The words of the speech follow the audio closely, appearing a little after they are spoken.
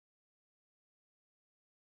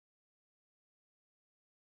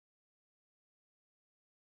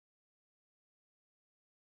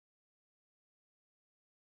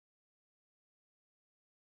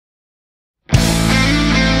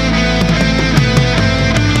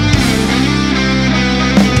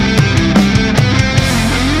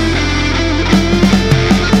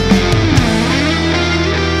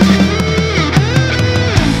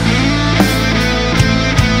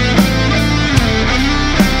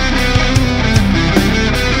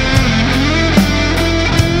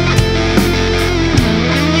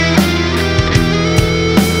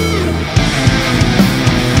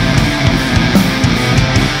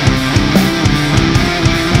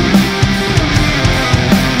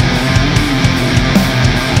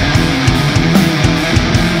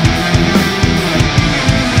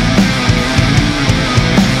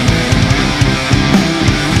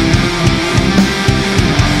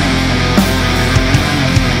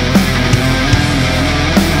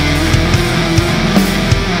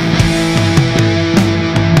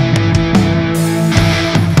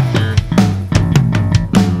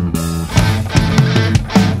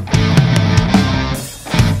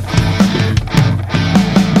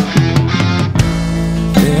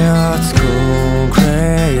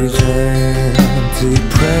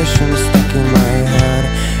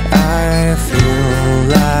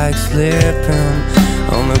open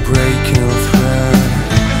on a breaking thread.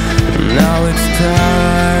 Now it's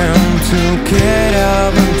time to get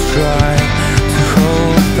up and try to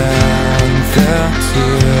hold back the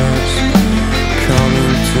tears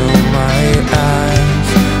coming to my eyes.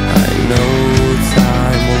 I know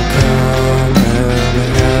time will come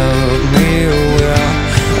and help me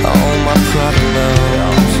with all my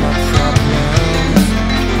problems.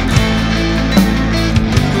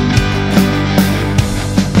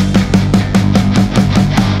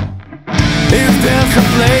 If there's a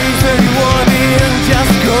place where you wanna be and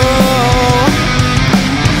just go.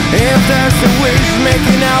 If there's a wish, make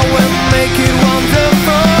it now and make it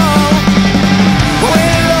wonderful.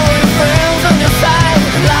 With all your friends on your side,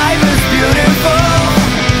 life is beautiful.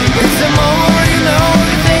 It's a moment where you know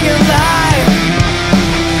everything in life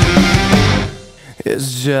is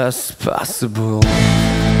just possible.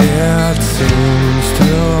 It seems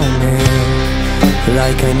to me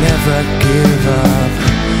like I never give up,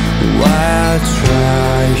 while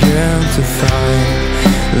trying to find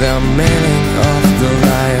the meaning of the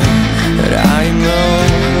life. That I know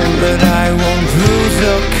that I won't lose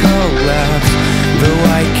or collapse, though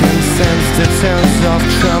I can sense the sense of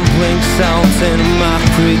trembling sounds in my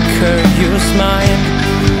precarious mind.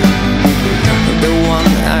 The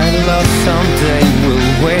one I love someday will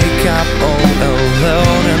wake up all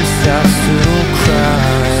alone and start to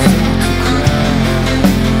cry.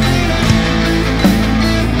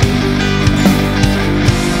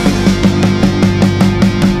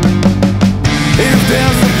 If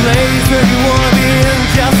there's a place where you wanna be and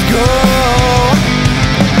just go.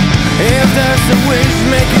 If there's a wish,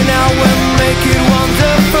 make it now and make it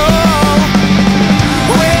wonderful.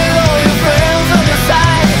 With all your friends on your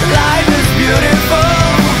side, life is beautiful.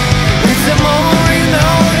 It's a moment where you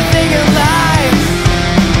know everything in life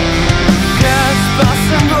just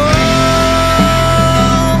possible.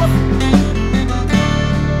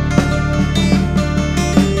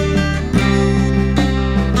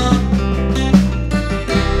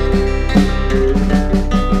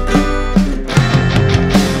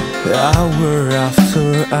 Hour after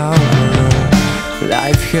hour,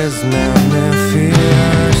 life has many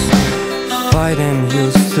fears. Fighting you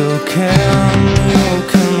still can. You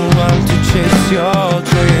can run to chase your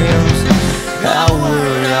dreams. Hour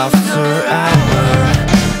after hour,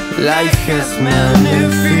 life has many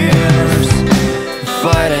fears.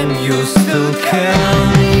 Fighting you still can.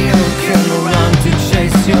 You can run to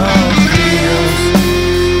chase your dreams.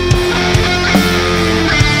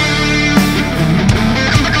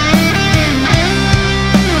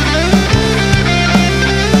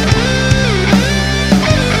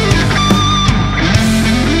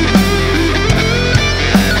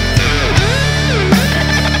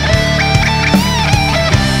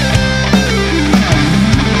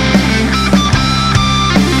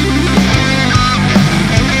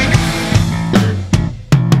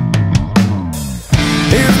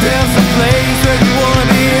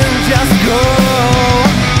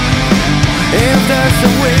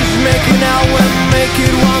 Make it now and